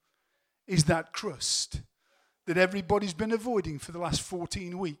is that crust that everybody's been avoiding for the last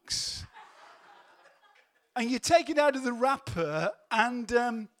 14 weeks. And you take it out of the wrapper, and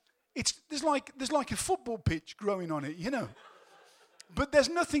there's like a football pitch growing on it, you know. But there's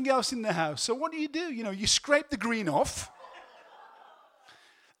nothing else in the house. So what do? You scrape the green off,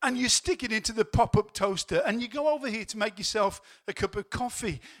 and you stick it into the pop-up toaster, and you go over here to make yourself a cup of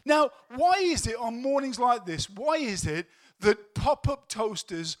coffee. Now, why is it on mornings like this, why is it that pop-up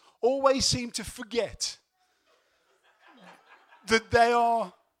toasters always seem to forget that they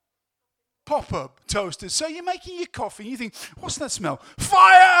are pop-up toasters? So you're making your coffee, and you think, what's that smell?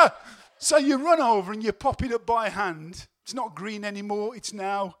 Fire! So you run over and you pop it up by hand. It's not green anymore, it's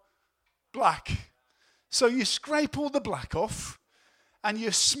now black. So you scrape all the black off, and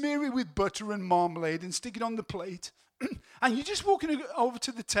you smear it with butter and marmalade and stick it on the plate. And you're just walking over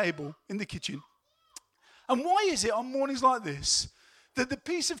to the table in the kitchen. And why is it on mornings like this that the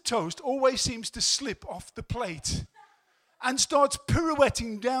piece of toast always seems to slip off the plate and starts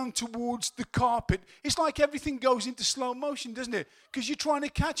pirouetting down towards the carpet? It's like everything goes into slow motion, doesn't it? Because you're trying to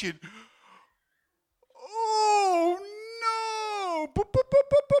catch it. Oh, no!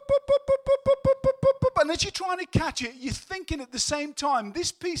 And as you're trying to catch it, you're thinking at the same time,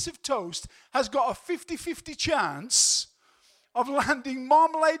 this piece of toast has got a 50-50 chance of landing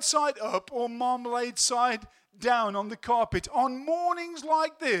marmalade side up or marmalade side down on the carpet. On mornings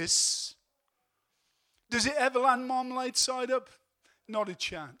like this, does it ever land marmalade side up? Not a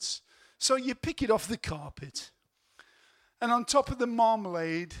chance. So you pick it off the carpet, and on top of the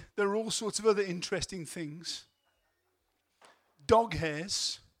marmalade, there are all sorts of other interesting things. Dog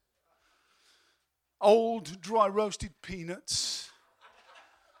hairs, old dry roasted peanuts,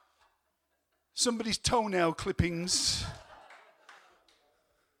 somebody's toenail clippings.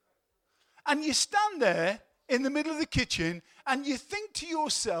 And you stand there in the middle of the kitchen and you think to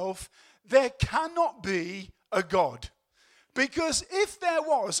yourself, there cannot be a God. Because if there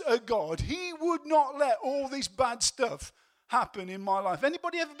was a God, he would not let all this bad stuff happen in my life.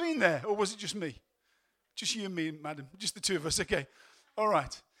 Anybody ever been there? Or was it just me? Just you and me, madam. Just the two of us. Okay. All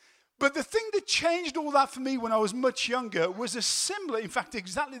right. But the thing that changed all that for me when I was much younger was a similar, in fact,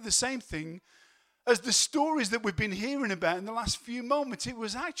 exactly the same thing as the stories that we've been hearing about in the last few moments. It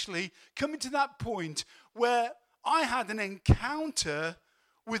was actually coming to that point where I had an encounter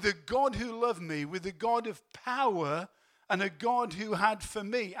with a God who loved me, with a God of power, and a God who had for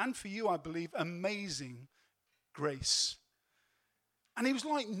me, and for you, I believe, amazing grace. And it was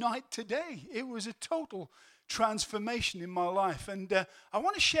like night to day. It was a total transformation in my life. And I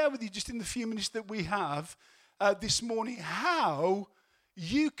want to share with you, just in the few minutes that we have this morning, how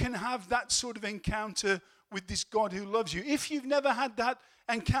you can have that sort of encounter with this God who loves you. If you've never had that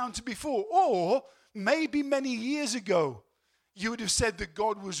encounter before, or maybe many years ago, you would have said that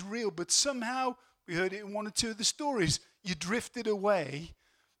God was real, but somehow, we heard it in one or two of the stories, you drifted away.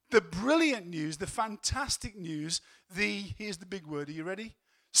 The brilliant news, the fantastic news, here's the big word, are you ready?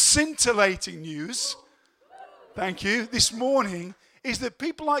 Scintillating news, thank you, this morning, is that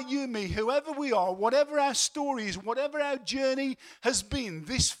people like you and me, whoever we are, whatever our story is, whatever our journey has been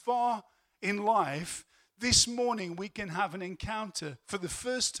this far in life, this morning we can have an encounter for the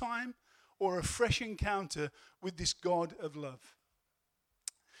first time, or a fresh encounter with this God of love.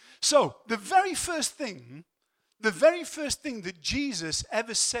 So, the very first thing that Jesus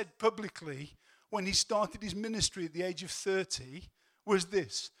ever said publicly when he started his ministry at the age of 30 was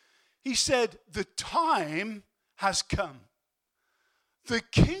this. He said, the time has come. The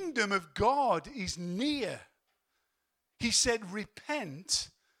kingdom of God is near. He said, repent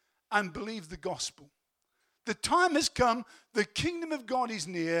and believe the gospel. The time has come. The kingdom of God is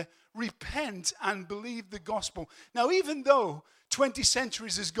near. Repent and believe the gospel. Now, even though 20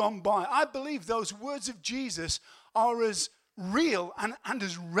 centuries has gone by, I believe those words of Jesus are as real and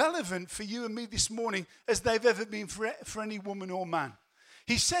as relevant for you and me this morning as they've ever been for any woman or man.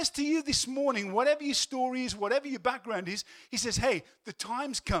 He says to you this morning, whatever your story is, whatever your background is, he says, hey, the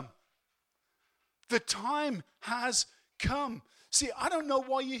time's come. The time has come. See, I don't know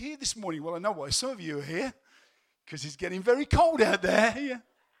why you're here this morning. Well, I know why some of you are here, because it's getting very cold out there. Yeah.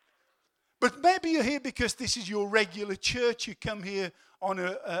 But maybe you're here because this is your regular church. You come here on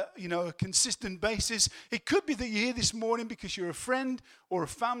a consistent basis. It could be that you're here this morning because you're a friend or a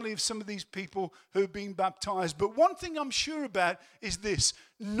family of some of these people who have been baptized. But one thing I'm sure about is this.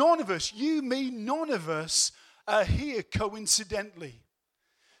 None of us, you, me, none of us are here coincidentally.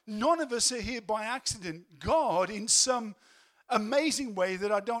 None of us are here by accident. God, in some amazing way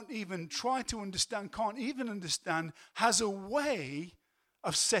that I don't even try to understand, can't even understand, has a way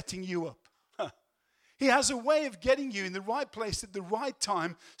of setting you up. He has a way of getting you in the right place at the right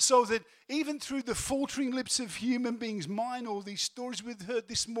time so that even through the faltering lips of human beings, mine, all these stories we've heard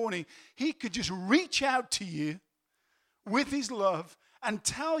this morning, he could just reach out to you with his love and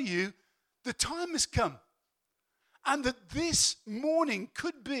tell you the time has come. And that this morning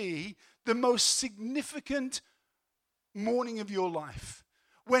could be the most significant morning of your life.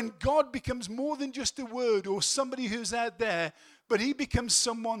 When God becomes more than just a word or somebody who's out there, but he becomes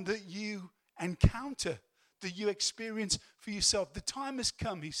someone that you encounter, that you experience for yourself. The time has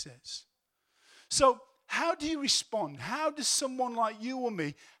come, he says. So how do you respond? How does someone like you or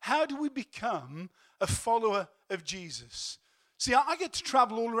me, how do we become a follower of Jesus? See, I get to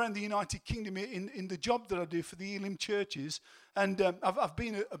travel all around the United Kingdom in the job that I do for the Elim churches. And I've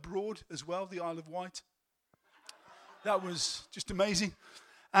been abroad as well, the Isle of Wight. That was just amazing.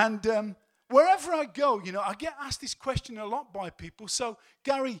 And wherever I go, I get asked this question a lot by people. So,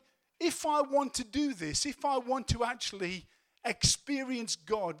 Gary, if I want to do this, if I want to actually experience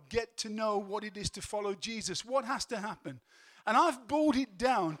God, get to know what it is to follow Jesus, what has to happen? And I've boiled it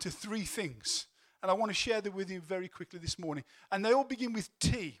down to 3 things. And I want to share them with you very quickly this morning. And they all begin with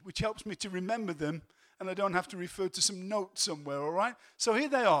T, which helps me to remember them, and I don't have to refer to some note somewhere, all right? So here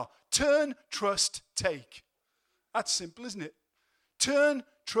they are. Turn, trust, take. That's simple, isn't it? Turn,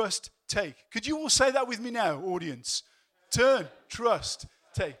 trust, take. Could you all say that with me now, audience? Turn, trust,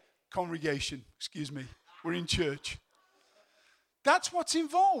 take. Congregation, excuse me. We're in church. That's what's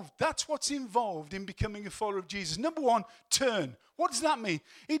involved. That's what's involved in becoming a follower of Jesus. Number 1, turn. What does that mean?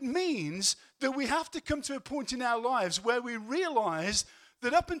 It means that we have to come to a point in our lives where we realize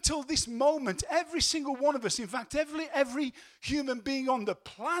that up until this moment, every single one of us, in fact, every human being on the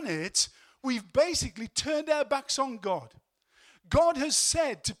planet, we've basically turned our backs on God. God has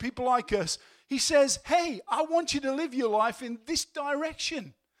said to people like us, he says, hey, I want you to live your life in this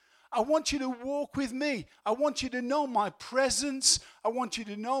direction. I want you to walk with me. I want you to know my presence. I want you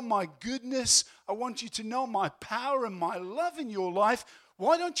to know my goodness. I want you to know my power and my love in your life.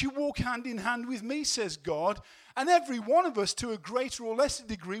 Why don't you walk hand in hand with me, says God. And every one of us, to a greater or lesser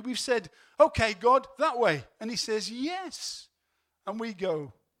degree, we've said, okay, God, that way. And he says, yes. And we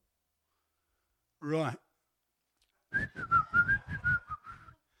go, right.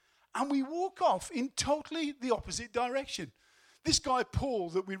 And we walk off in totally the opposite direction. This guy, Paul,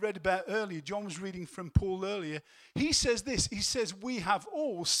 that we read about earlier, John was reading from Paul earlier, he says this, he says, we have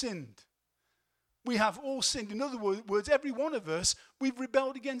all sinned. We have all sinned. In other words, every one of us, we've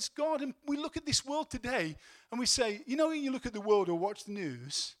rebelled against God. And we look at this world today and we say, when you look at the world or watch the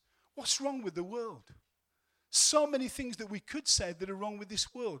news, what's wrong with the world? So many things that we could say that are wrong with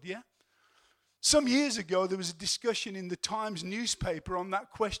this world, yeah? Some years ago, there was a discussion in the Times newspaper on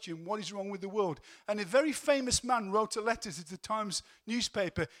that question, what is wrong with the world? And a very famous man wrote a letter to the Times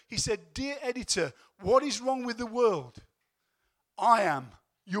newspaper. He said, dear editor, what is wrong with the world? I am,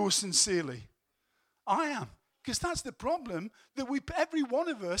 yours sincerely. I am. Because that's the problem, that every one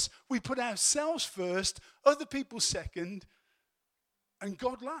of us, we put ourselves first, other people second, and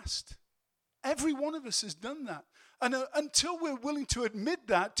God last. Every one of us has done that. And until we're willing to admit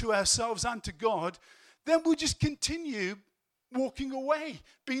that to ourselves and to God, then we'll just continue walking away,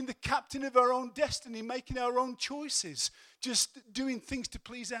 being the captain of our own destiny, making our own choices, just doing things to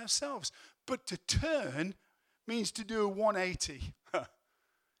please ourselves. But to turn means to do a 180,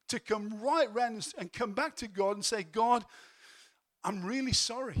 to come right round and come back to God and say, God, I'm really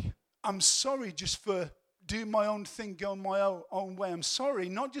sorry. I'm sorry just for doing my own thing, going my own way. I'm sorry,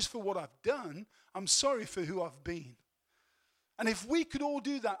 not just for what I've done, I'm sorry for who I've been. And if we could all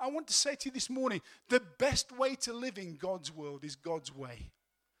do that, I want to say to you this morning, the best way to live in God's world is God's way.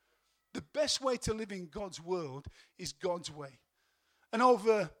 The best way to live in God's world is God's way. And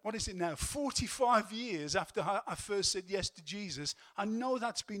over, 45 years after I first said yes to Jesus, I know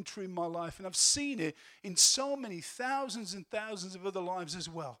that's been true in my life. And I've seen it in so many thousands and thousands of other lives as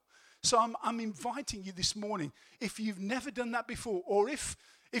well. So I'm inviting you this morning, if you've never done that before, or if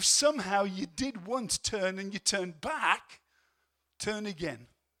somehow you did once turn and you turned back, turn again.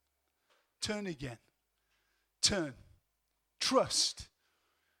 Turn again. Turn. Trust.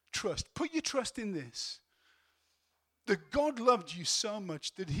 Trust. Put your trust in this. That God loved you so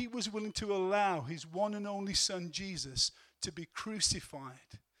much that he was willing to allow his one and only son, Jesus, to be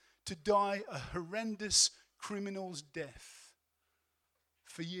crucified, to die a horrendous criminal's death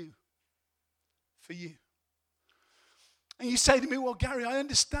for you. For you. And you say to me, well, Gary, I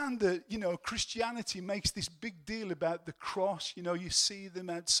understand that, Christianity makes this big deal about the cross. You see them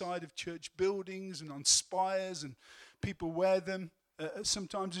outside of church buildings and on spires, and people wear them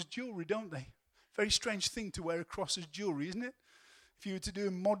sometimes as jewelry, don't they? Very strange thing to wear a cross as jewelry, isn't it? If you were to do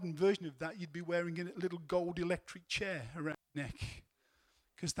a modern version of that, you'd be wearing a little gold electric chair around your neck,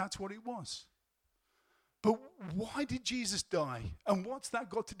 because that's what it was. But why did Jesus die? And what's that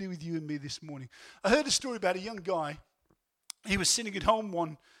got to do with you and me this morning? I heard a story about a young guy. He was sitting at home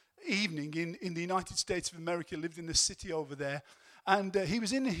one evening in the United States of America, lived in the city over there, and he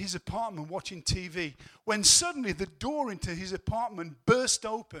was in his apartment watching TV when suddenly the door into his apartment burst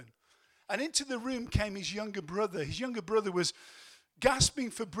open, and into the room came his younger brother. His younger brother was gasping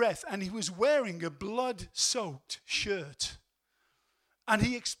for breath, and he was wearing a blood-soaked shirt. And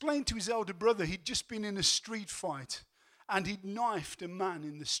he explained to his elder brother he'd just been in a street fight, and he'd knifed a man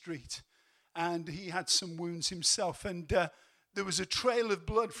in the street, and he had some wounds himself, and there was a trail of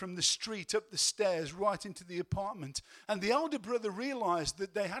blood from the street up the stairs right into the apartment. And the elder brother realized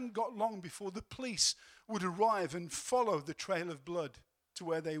that they hadn't got long before the police would arrive and follow the trail of blood to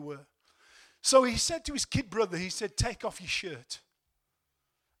where they were. So he said to his kid brother, he said, "Take off your shirt."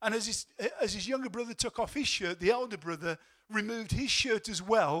 And as his younger brother took off his shirt, the elder brother removed his shirt as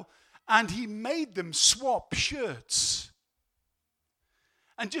well, and he made them swap shirts.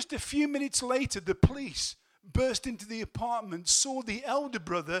 And just a few minutes later, the police burst into the apartment, saw the elder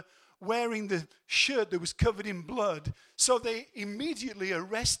brother wearing the shirt that was covered in blood, so they immediately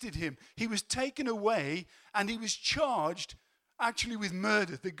arrested him. He was taken away, and he was charged actually with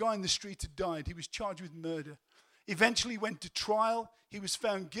murder. The guy in the street had died. He was charged with murder. Eventually went to trial. He was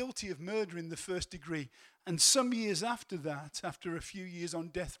found guilty of murder in the first degree. And some years after that, after a few years on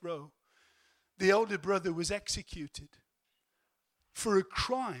death row, the elder brother was executed for a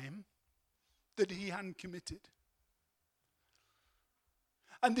crime that he hadn't committed.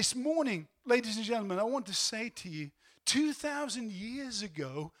 And this morning, ladies and gentlemen, I want to say to you, 2,000 years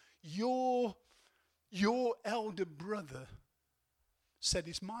ago, your elder brother said,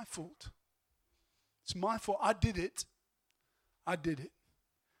 "It's my fault. It's my fault. I did it. I did it.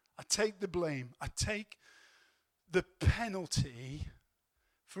 I take the blame. I take the penalty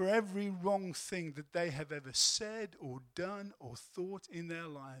for every wrong thing that they have ever said or done or thought in their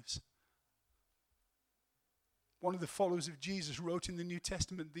lives." One of the followers of Jesus wrote in the New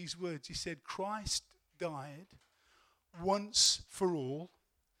Testament these words. He said, "Christ died once for all,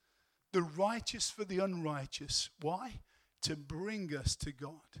 the righteous for the unrighteous." Why? To bring us to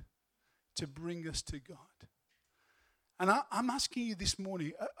God. To bring us to God. And I'm asking you this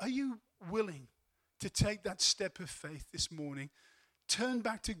morning, are you willing to take that step of faith this morning? Turn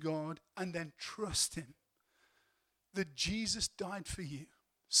back to God and then trust Him that Jesus died for you,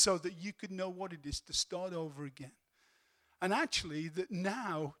 so that you could know what it is to start over again. And actually, that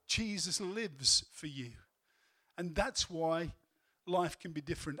now Jesus lives for you. And that's why life can be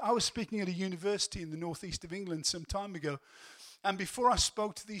different. I was speaking at a university in the northeast of England some time ago. And before I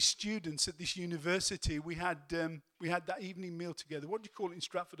spoke to these students at this university, we had that evening meal together. What do you call it in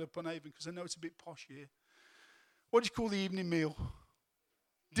Stratford-upon-Avon? Because I know it's a bit posh here. What do you call the evening meal?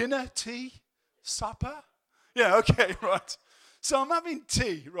 Dinner, tea, supper? Yeah, okay, right. So I'm having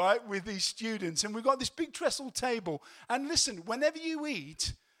tea, right, with these students, and we've got this big trestle table. And listen, whenever you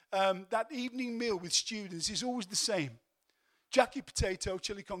eat that evening meal with students, it's always the same. Jackie potato,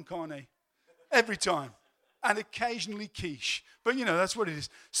 chili con carne, every time. And occasionally quiche. But, that's what it is.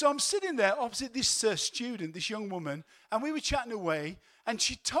 So I'm sitting there opposite this student, this young woman, and we were chatting away, and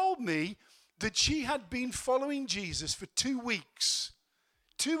she told me that she had been following Jesus for 2 weeks.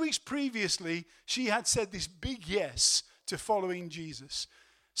 2 weeks previously, she had said this big yes to following Jesus.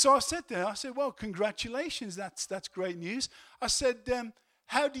 So I said to her, "Well, congratulations, that's great news." I said,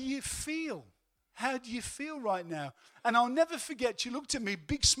 "How do you feel? How do you feel right now?" And I'll never forget, she looked at me,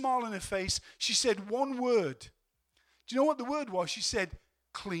 big smile on her face. She said one word. Do you know what the word was? She said,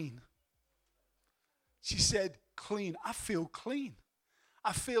 "Clean." She said, "Clean. I feel clean.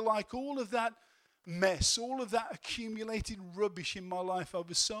 I feel like all of that mess, all of that accumulated rubbish in my life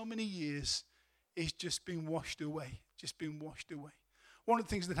over so many years is just been washed away. Just been washed away." One of the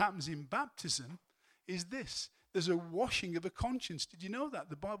things that happens in baptism is this. There's a washing of a conscience. Did you know that?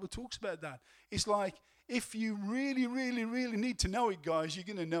 The Bible talks about that. It's like, if you really, really, really need to know it, guys, you're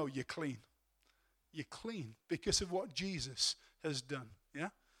going to know you're clean. You're clean because of what Jesus has done.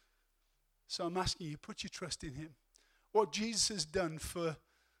 Yeah? So I'm asking you, put your trust in Him. What Jesus has done for,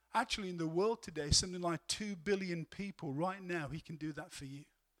 actually in the world today, something like 2 billion people right now, He can do that for you.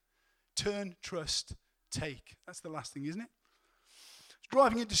 Turn, trust, take. That's the last thing, isn't it? I was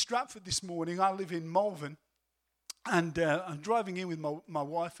driving into Stratford this morning. I live in Malvern. And I'm driving in with my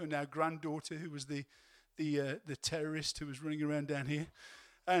wife and our granddaughter, who was the terrorist who was running around down here.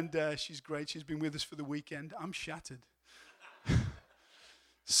 And she's great. She's been with us for the weekend. I'm shattered.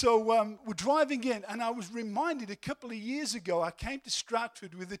 So we're driving in, and I was reminded a couple of years ago, I came to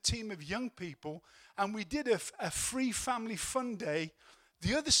Stratford with a team of young people, and we did a free family fun day.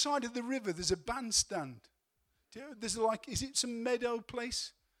 The other side of the river, there's a bandstand. There's like, is it some meadow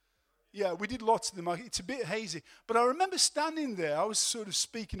place? Yeah, we did lots of them. It's a bit hazy. But I remember standing there. I was sort of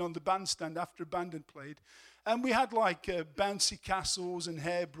speaking on the bandstand after a band had played. And we had like bouncy castles and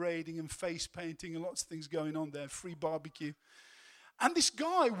hair braiding and face painting and lots of things going on there, free barbecue. And this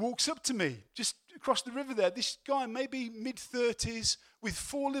guy walks up to me, just across the river there. This guy, maybe mid-30s, with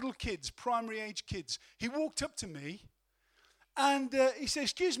 4 little kids, primary age kids. He walked up to me and he said,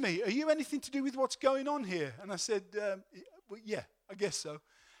 "Excuse me, are you anything to do with what's going on here?" And I said, well, "Yeah, I guess so."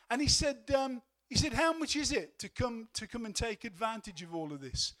 And he said, "How much is it to come and take advantage of all of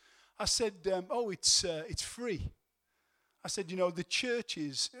this?" I said, "Oh, it's free." I said, the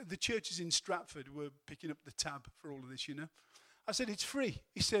churches in Stratford were picking up the tab for all of this, I said, "It's free."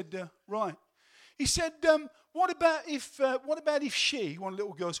 He said, "Right." He said, what about if she, one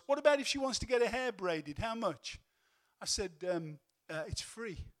little girl goes, "What about if she wants to get her hair braided? How much?" I said, "It's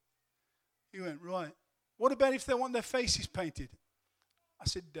free." He went, "Right. What about if they want their faces painted?" I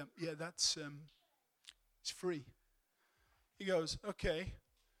said, "Yeah, it's free." He goes, "Okay.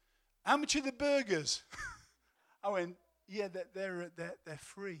 How much are the burgers?" I went, "Yeah, they're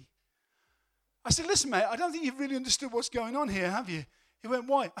free." I said, "Listen, mate, I don't think you've really understood what's going on here, have you?" He went,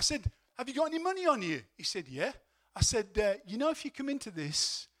 "Why?" I said, "Have you got any money on you?" He said, "Yeah." I said, if you come into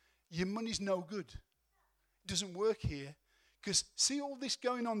this, your money's no good. It doesn't work here. Because see all this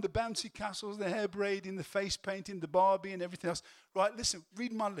going on, the bouncy castles, the hair braiding, the face painting, the Barbie and everything else. Right, listen,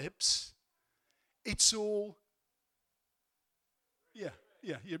 read my lips. It's all, yeah,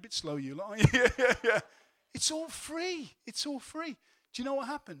 you're a bit slow, you lot. Yeah. It's all free. It's all free. Do you know what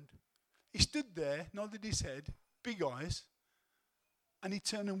happened? He stood there, nodded his head, big eyes, and he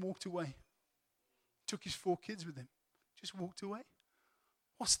turned and walked away. Took his 4 kids with him. Just walked away.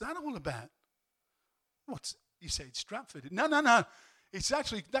 What's that all about? You say it's Stratford. No. It's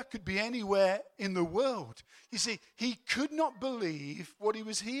actually, that could be anywhere in the world. You see, he could not believe what he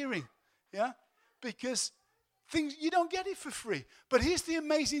was hearing. Yeah? Because you don't get it for free. But here's the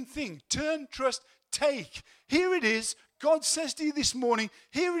amazing thing. Turn, trust, take. Here it is. God says to you this morning,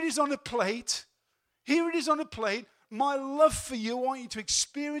 here it is on a plate. Here it is on a plate. My love for you, I want you to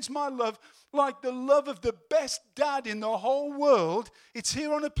experience my love like the love of the best dad in the whole world. It's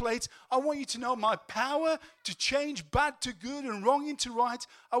here on a plate. I want you to know my power to change bad to good and wrong into right.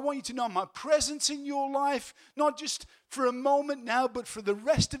 I want you to know my presence in your life, not just for a moment now, but for the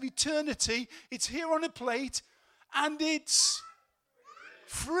rest of eternity. It's here on a plate, and it's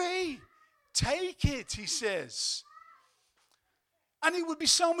free. Take it, he says. And it would be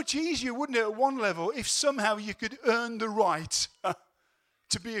so much easier, wouldn't it, at one level, if somehow you could earn the right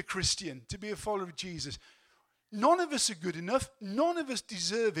to be a Christian, to be a follower of Jesus. None of us are good enough. None of us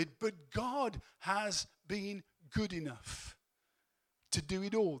deserve it, but God has been good enough to do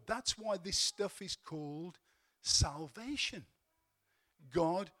it all. That's why this stuff is called salvation.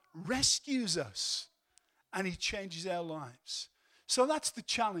 God rescues us, and he changes our lives. So that's the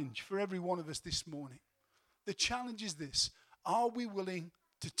challenge for every one of us this morning. The challenge is this. Are we willing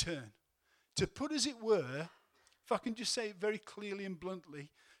to turn? To put, as it were, if I can just say it very clearly and bluntly,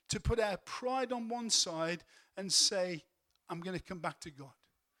 to put our pride on one side and say, I'm going to come back to God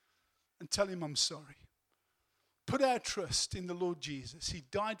and tell him I'm sorry. Put our trust in the Lord Jesus. He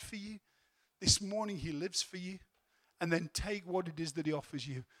died for you. This morning he lives for you. And then take what it is that he offers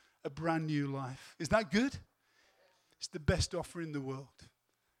you, a brand new life. Is that good? It's the best offer in the world.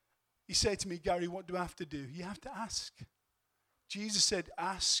 You say to me, "Gary, what do I have to do?" You have to ask. Jesus said,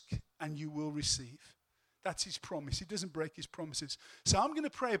 "Ask and you will receive." That's his promise. He doesn't break his promises. So I'm going to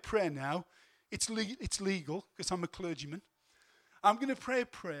pray a prayer now. It's legal because I'm a clergyman. I'm going to pray a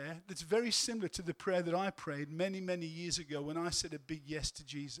prayer that's very similar to the prayer that I prayed many, many years ago when I said a big yes to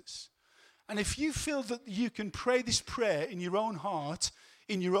Jesus. And if you feel that you can pray this prayer in your own heart,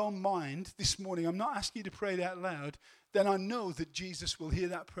 in your own mind this morning, I'm not asking you to pray it out loud, then I know that Jesus will hear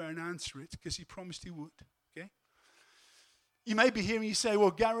that prayer and answer it because he promised he would. Okay? You may be hearing you say,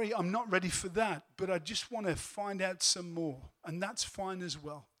 "Well, Gary, I'm not ready for that, but I just want to find out some more." And that's fine as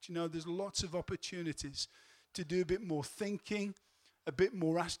well. Do you know, there's lots of opportunities to do a bit more thinking, a bit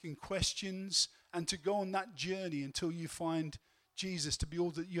more asking questions, and to go on that journey until you find Jesus to be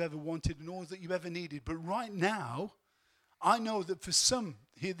all that you ever wanted and all that you ever needed. But right now, I know that for some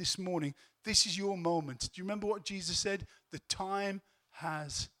here this morning, this is your moment. Do you remember what Jesus said? The time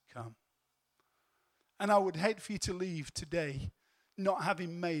has come. And I would hate for you to leave today not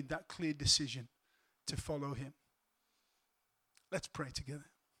having made that clear decision to follow him. Let's pray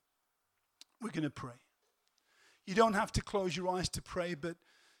together. We're going to pray. You don't have to close your eyes to pray, but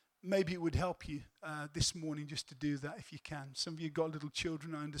maybe it would help you this morning just to do that if you can. Some of you got little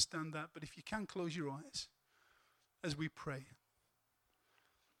children, I understand that, but if you can, close your eyes as we pray.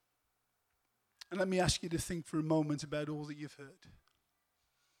 And let me ask you to think for a moment about all that you've heard.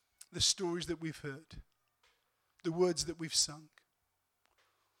 The stories that we've heard. The words that we've sung.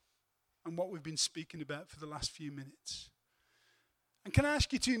 And what we've been speaking about for the last few minutes. And can I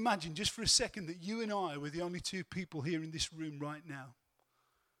ask you to imagine just for a second that you and I were the only two people here in this room right now?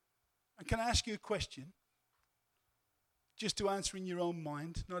 And can I ask you a question? Just to answer in your own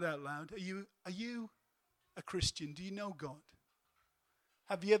mind, not out loud. Are you a Christian? Do you know God?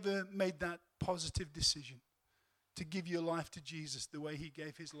 Have you ever made that positive decision to give your life to Jesus the way he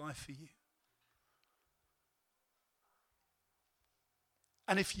gave his life for you?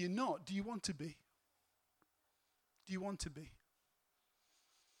 And if you're not, do you want to be? Do you want to be?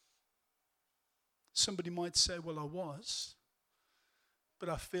 Somebody might say, well, I was, but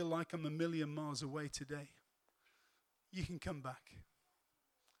I feel like I'm a million miles away today. You can come back.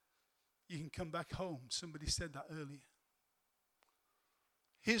 You can come back home. Somebody said that earlier.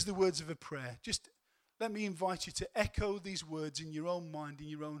 Here's the words of a prayer. Just let me invite you to echo these words in your own mind, in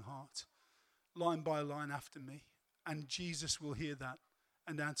your own heart, line by line after me. And Jesus will hear that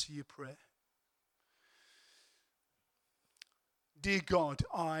and answer your prayer. Dear God,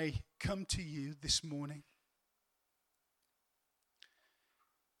 I come to you this morning.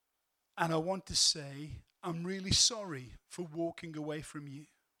 And I want to say, I'm really sorry for walking away from you.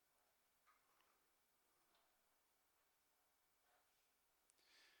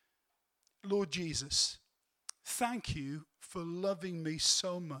 Lord Jesus, thank you for loving me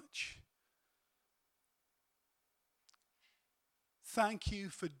so much. Thank you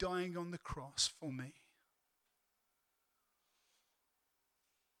for dying on the cross for me.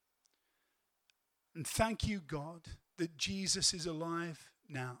 And thank you, God, that Jesus is alive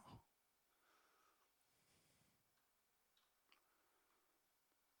now.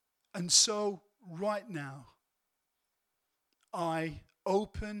 And so, right now, I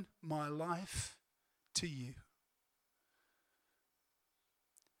open my life to you.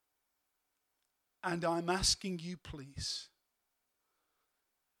 And I'm asking you, please,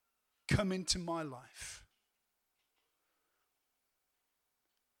 come into my life.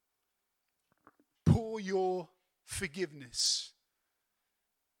 Pour your forgiveness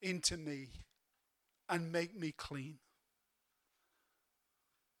into me and make me clean.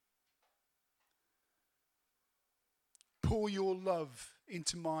 Pour your love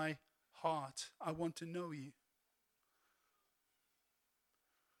into my heart. I want to know you.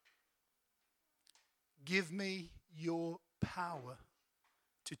 Give me your power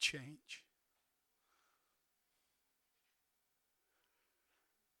to change.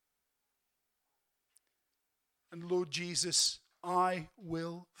 And Lord Jesus, I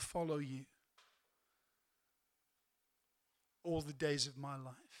will follow you all the days of my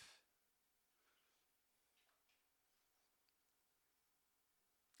life.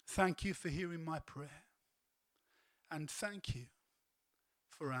 Thank you for hearing my prayer. And thank you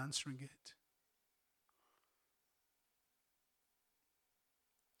for answering it.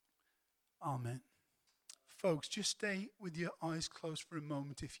 Amen. Folks, just stay with your eyes closed for a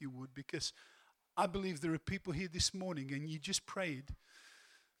moment if you would, because I believe there are people here this morning and you just prayed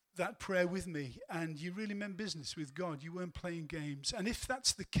that prayer with me and you really meant business with God. You weren't playing games. And if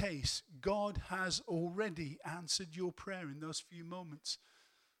that's the case, God has already answered your prayer in those few moments.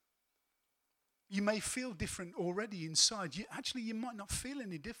 You may feel different already inside. You might not feel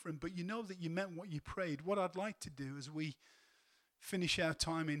any different, but you know that you meant what you prayed. What I'd like to do as we finish our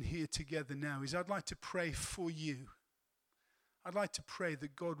time in here together now is I'd like to pray for you. I'd like to pray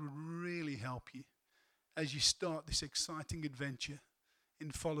that God would really help you as you start this exciting adventure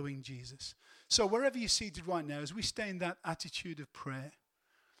in following Jesus. So wherever you're seated right now, as we stay in that attitude of prayer,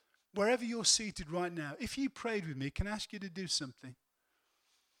 wherever you're seated right now, if you prayed with me, can I ask you to do something?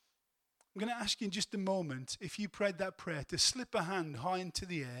 I'm going to ask you in just a moment, if you prayed that prayer, to slip a hand high into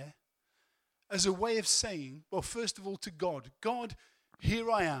the air as a way of saying, well, first of all to God, God, here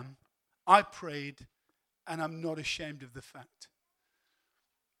I am, I prayed, and I'm not ashamed of the fact.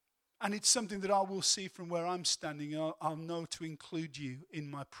 And it's something that I will see from where I'm standing. I'll know to include you in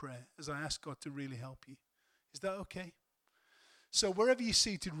my prayer as I ask God to really help you. Is that okay? So wherever you're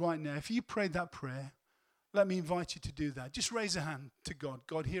seated right now, if you prayed that prayer, let me invite you to do that. Just raise a hand to God.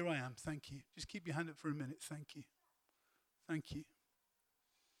 God, here I am. Thank you. Just keep your hand up for a minute. Thank you. Thank you.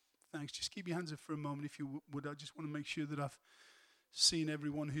 Thanks. Just keep your hands up for a moment if you would. I just want to make sure that I've seen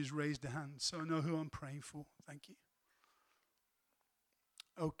everyone who's raised a hand so I know who I'm praying for. Thank you.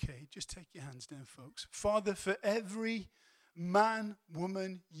 Okay, just take your hands down, folks. Father, for every man,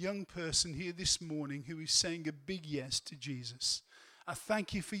 woman, young person here this morning who is saying a big yes to Jesus, I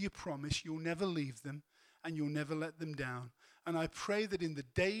thank you for your promise. You'll never leave them and you'll never let them down. And I pray that in the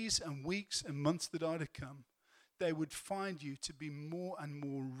days and weeks and months that are to come, they would find you to be more and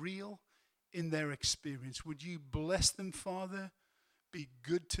more real in their experience. Would you bless them, Father? Be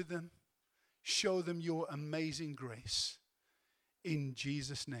good to them. Show them your amazing grace. In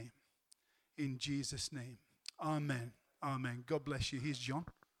Jesus' name. In Jesus' name. Amen. Amen. God bless you. Here's John.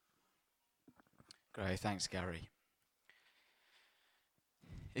 Great. Thanks, Gary.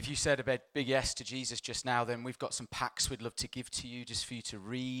 If you said a big yes to Jesus just now, then we've got some packs we'd love to give to you just for you to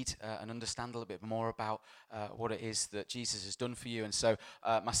read and understand a little bit more about what it is that Jesus has done for you. And so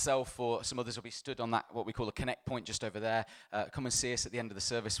myself or some others will be stood on that, what we call a connect point just over there. Come and see us at the end of the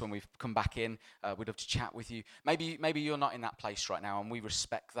service when we've come back in. We'd love to chat with you. Maybe you're not in that place right now, and we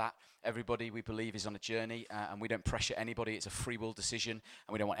respect that. Everybody, we believe, is on a journey, and we don't pressure anybody. It's a free will decision,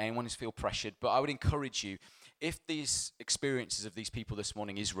 and we don't want anyone to feel pressured. But I would encourage you, if these experiences of these people this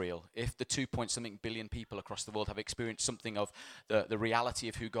morning is real, if the 2-point-something billion people across the world have experienced something of the reality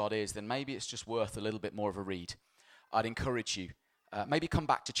of who God is, then maybe it's just worth a little bit more of a read. I'd encourage you, maybe come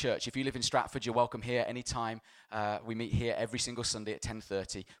back to church. If you live in Stratford, you're welcome here anytime. We meet here every single Sunday at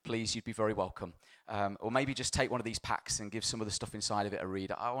 10:30. Please, you'd be very welcome. Or maybe just take one of these packs and give some of the stuff inside of it a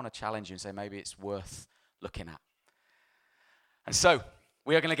read. I want to challenge you and say maybe it's worth looking at. And so,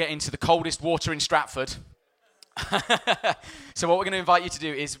 we are going to get into the coldest water in Stratford. So what we're going to invite you to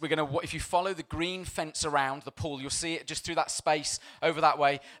do is if you follow the green fence around the pool, you'll see it just through that space over that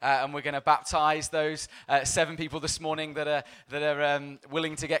way, and we're going to baptize those 7 people this morning that are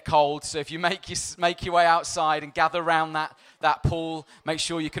willing to get cold. So if you make your way outside and gather around that pool, make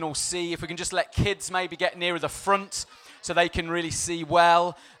sure you can all see. If we can just let kids maybe get nearer the front so they can really see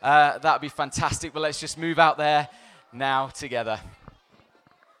well, that would be fantastic. But let's just move out there now together.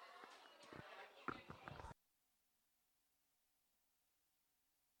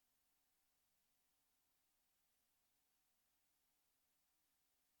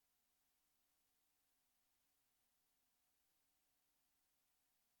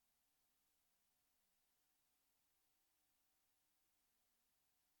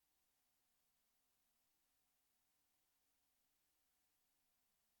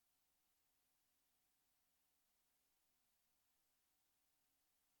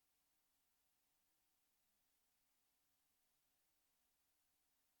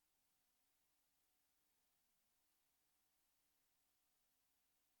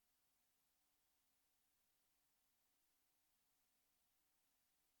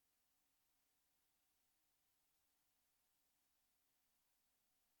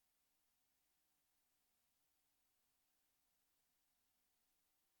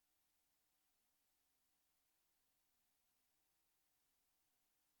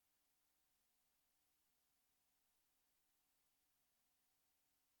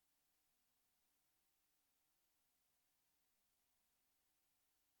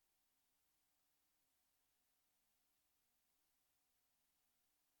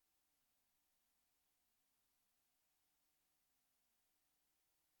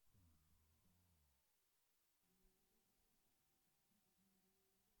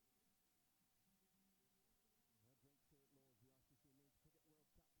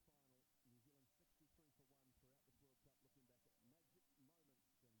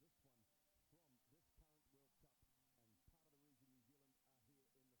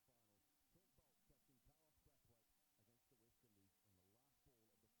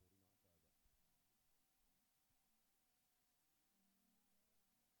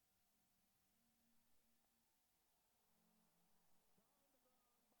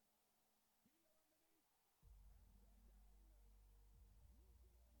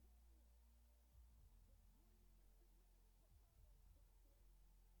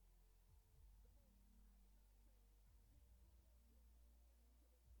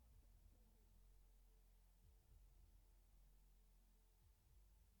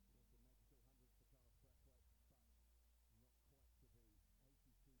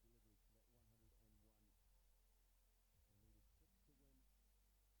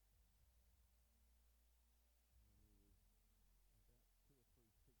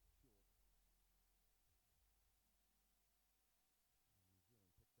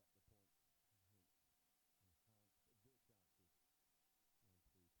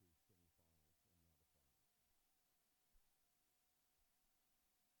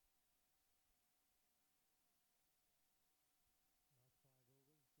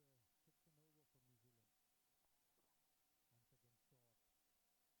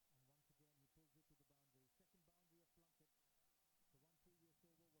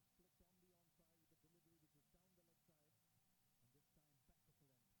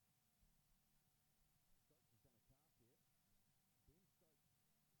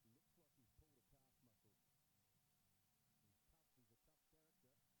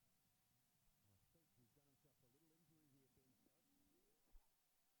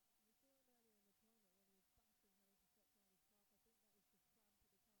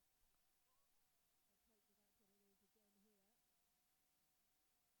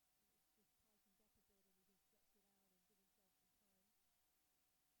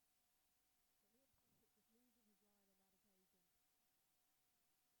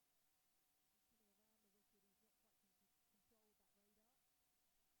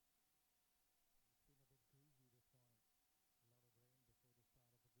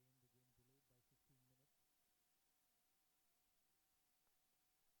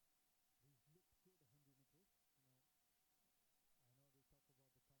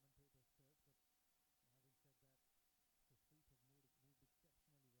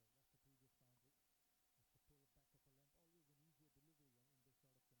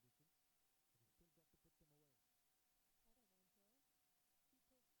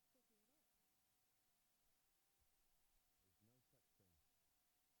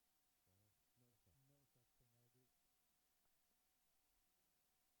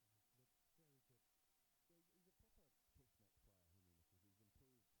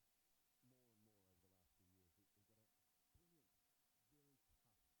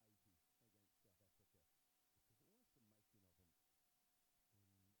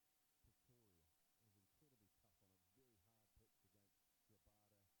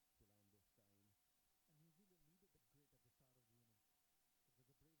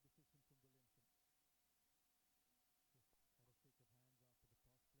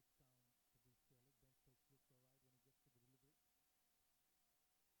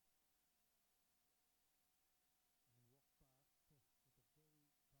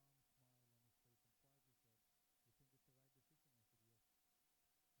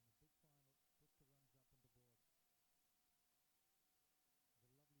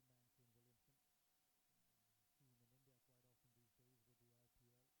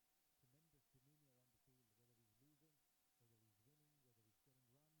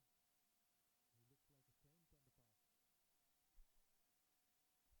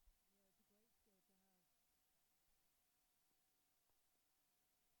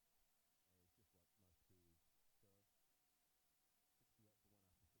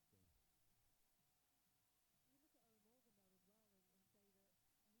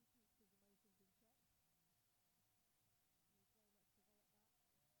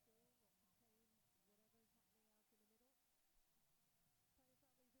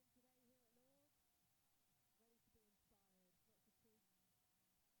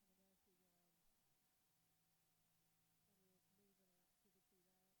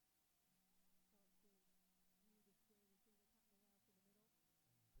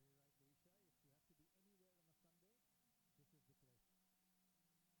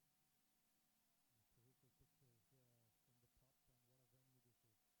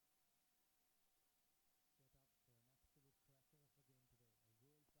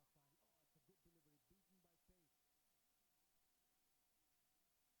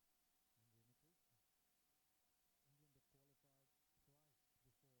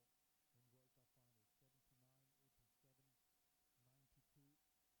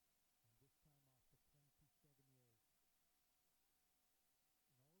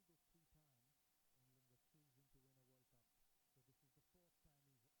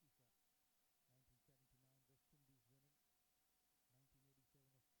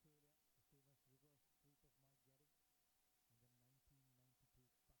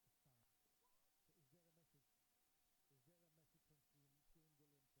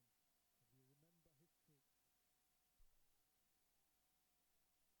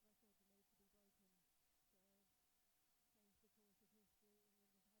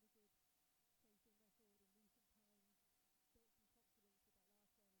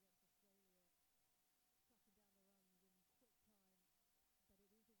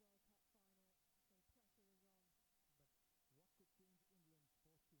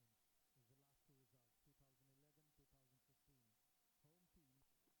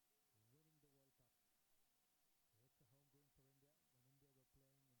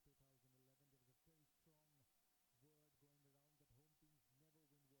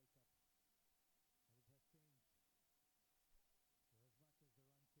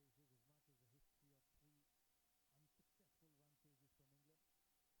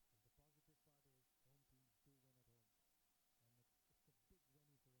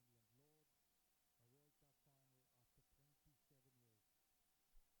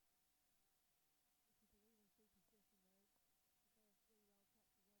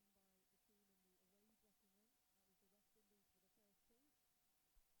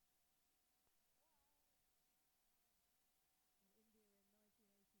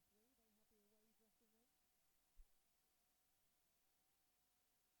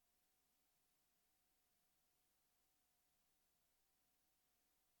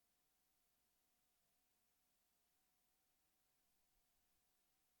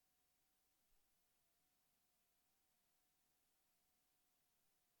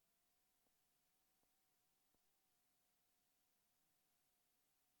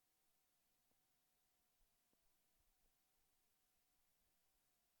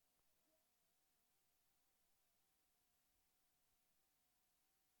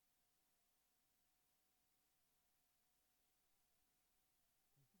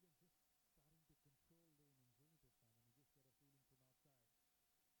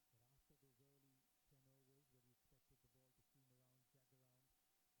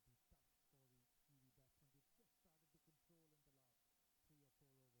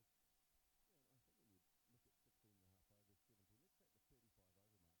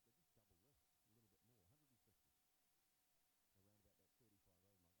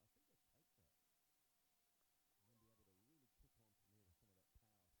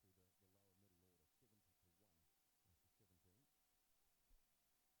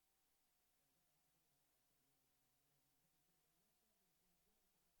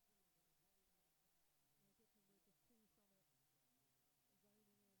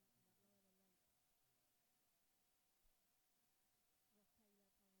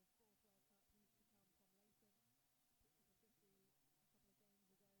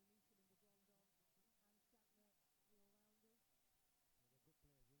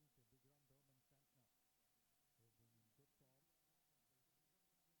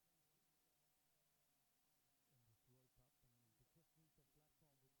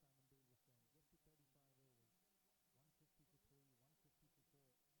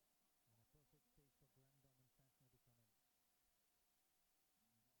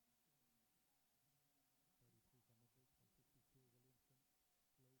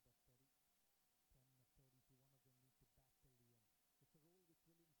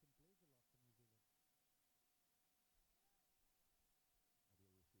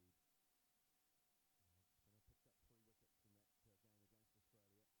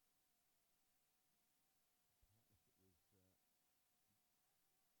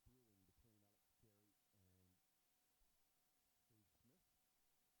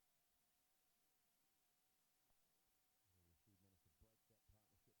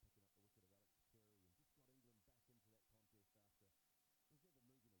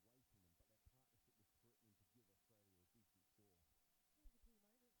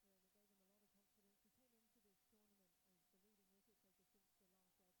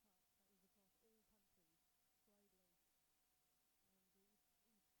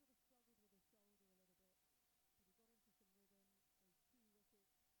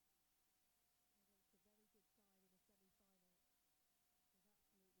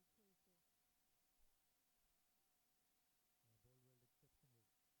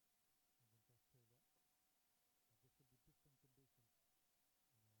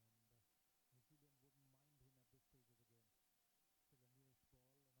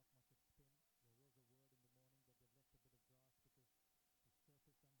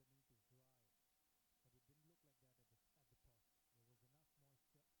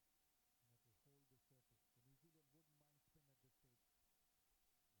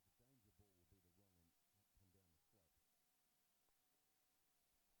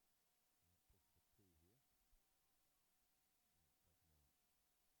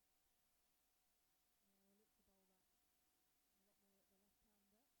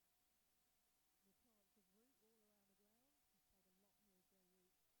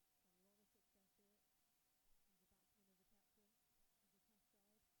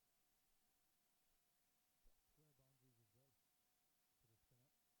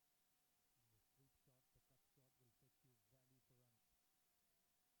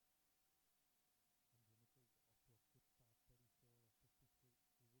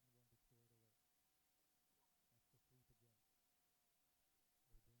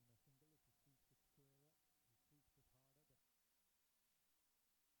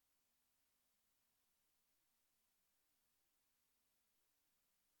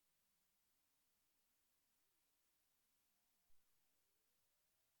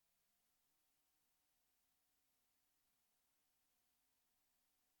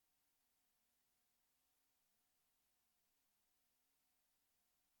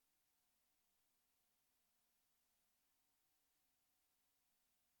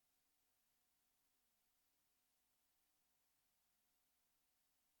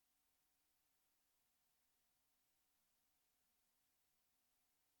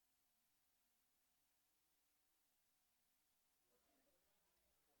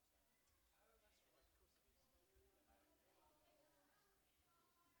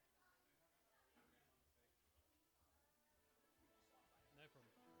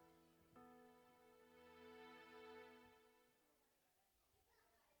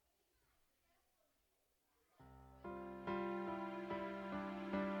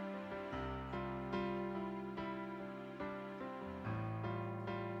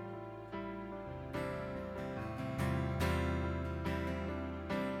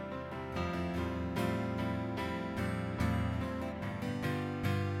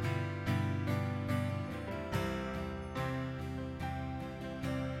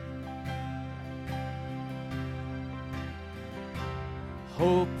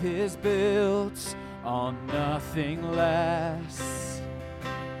 hope is built on nothing less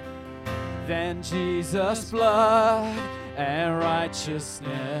than Jesus' blood and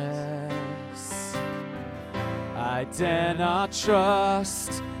righteousness. I dare not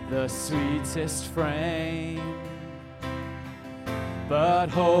trust the sweetest frame, but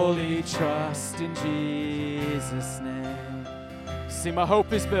wholly trust in Jesus' name. See, my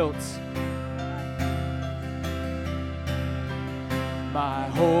hope is built. My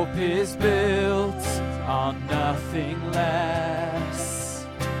hope is built on nothing less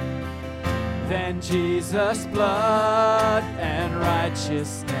than Jesus' blood and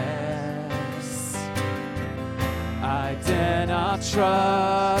righteousness. I dare not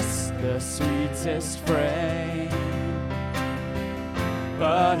trust the sweetest frame,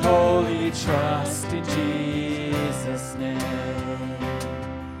 but wholly trust in Jesus' name.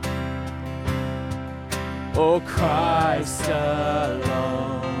 Oh, Christ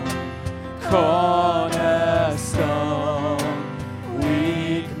alone, cornerstone,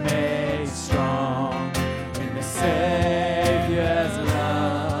 weak made strong in the Savior's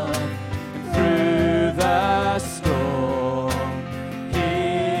love. And through the storm,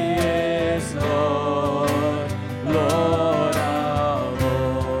 He is Lord, Lord of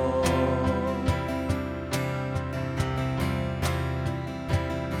all.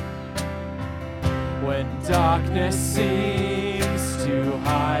 When darkness seems to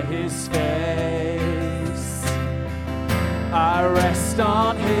hide His face, I rest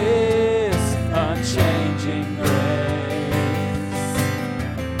on His unchanging grace.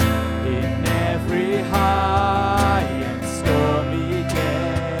 In every high and stormy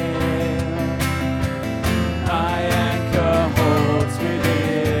gale, my anchor holds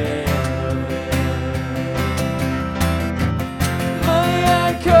within the veil. My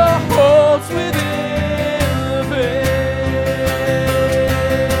anchor holds within the veil.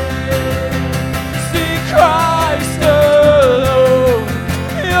 See Christ alone,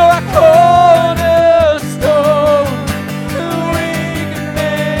 you're a cornerstone, weak and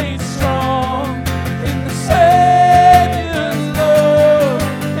made strong in the Savior's love.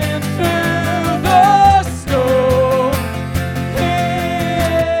 And through the storm, He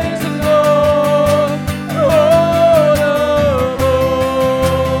is Lord, Lord of all.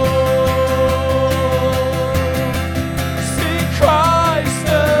 See Christ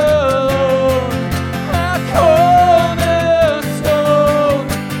alone, our cornerstone,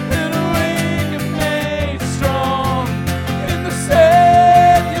 and weak and made strong in the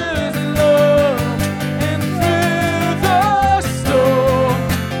Savior's love. And through the storm,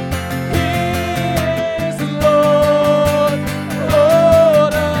 He is Lord,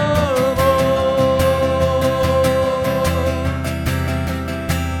 Lord of all.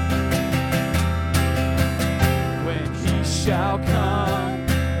 When He shall come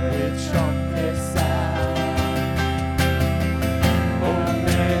with trumpet sound, oh,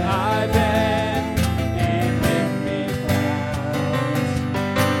 may I then in Him be found,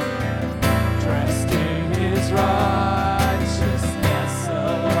 dressed in His righteousness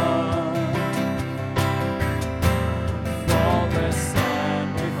alone, faultless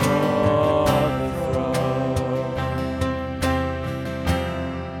and before the throne,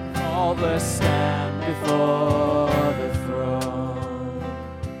 faultless stand before the throne.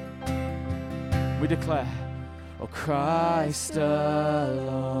 We declare, oh, Christ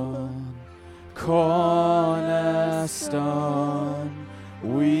alone, cornerstone,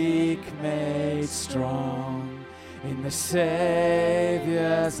 weak made strong in the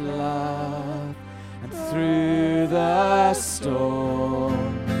Savior's love. And through the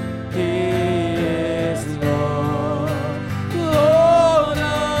storm, He is Lord, Lord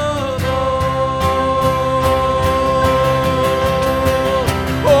of all.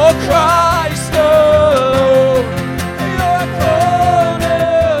 Oh, Christ alone, you're a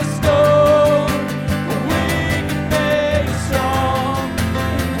cornerstone, weak and made strong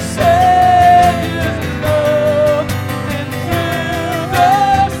in the Savior's love. And through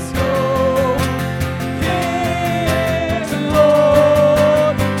the storm, He is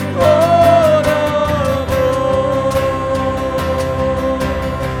Lord, Lord of all.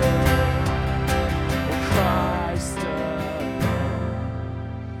 Oh, Christ alone,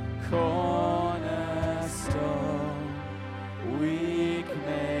 cornerstone, weak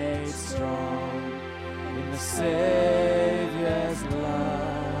made strong in the Savior's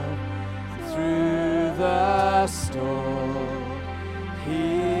love. Through the storm, He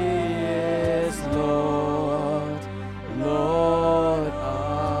is Lord, Lord of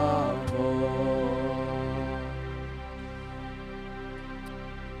all.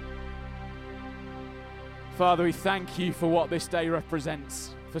 Father, we thank you for what this day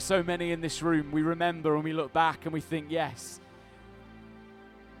represents. For so many in this room, we remember and we look back and we think, yes,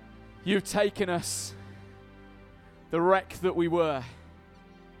 you've taken us, the wreck that we were.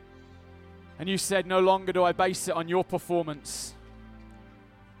 And you said, no longer do I base it on your performance,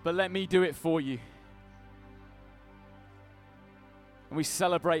 but let me do it for you. And we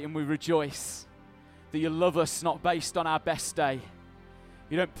celebrate and we rejoice that you love us not based on our best day.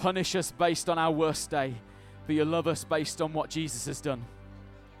 You don't punish us based on our worst day, but you love us based on what Jesus has done.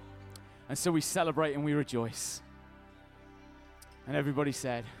 And so we celebrate and we rejoice. And everybody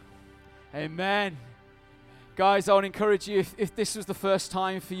said, amen. Guys, I would encourage you, if this was the first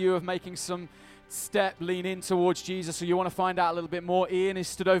time for you of making some step, lean in towards Jesus, or you want to find out a little bit more, Ian is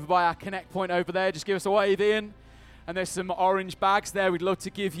stood over by our Connect point over there. Just give us a wave, Ian. And there's some orange bags there we'd love to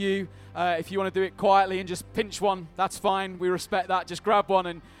give you. If you want to do it quietly and just pinch one, that's fine. We respect that. Just grab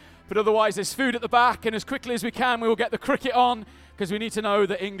one. But otherwise, there's food at the back. And as quickly as we can, we will get the cricket on because we need to know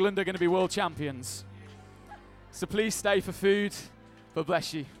that England are going to be world champions. So please stay for food. God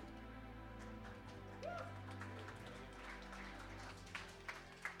bless you.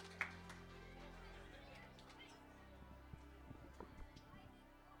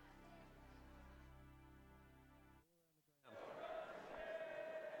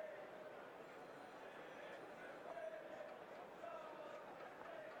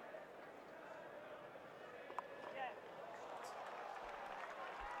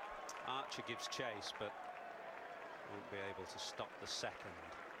 Archer gives chase, but won't be able to stop the second.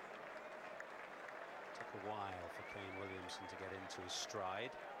 Took a while for Kane Williamson to get into his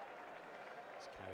stride.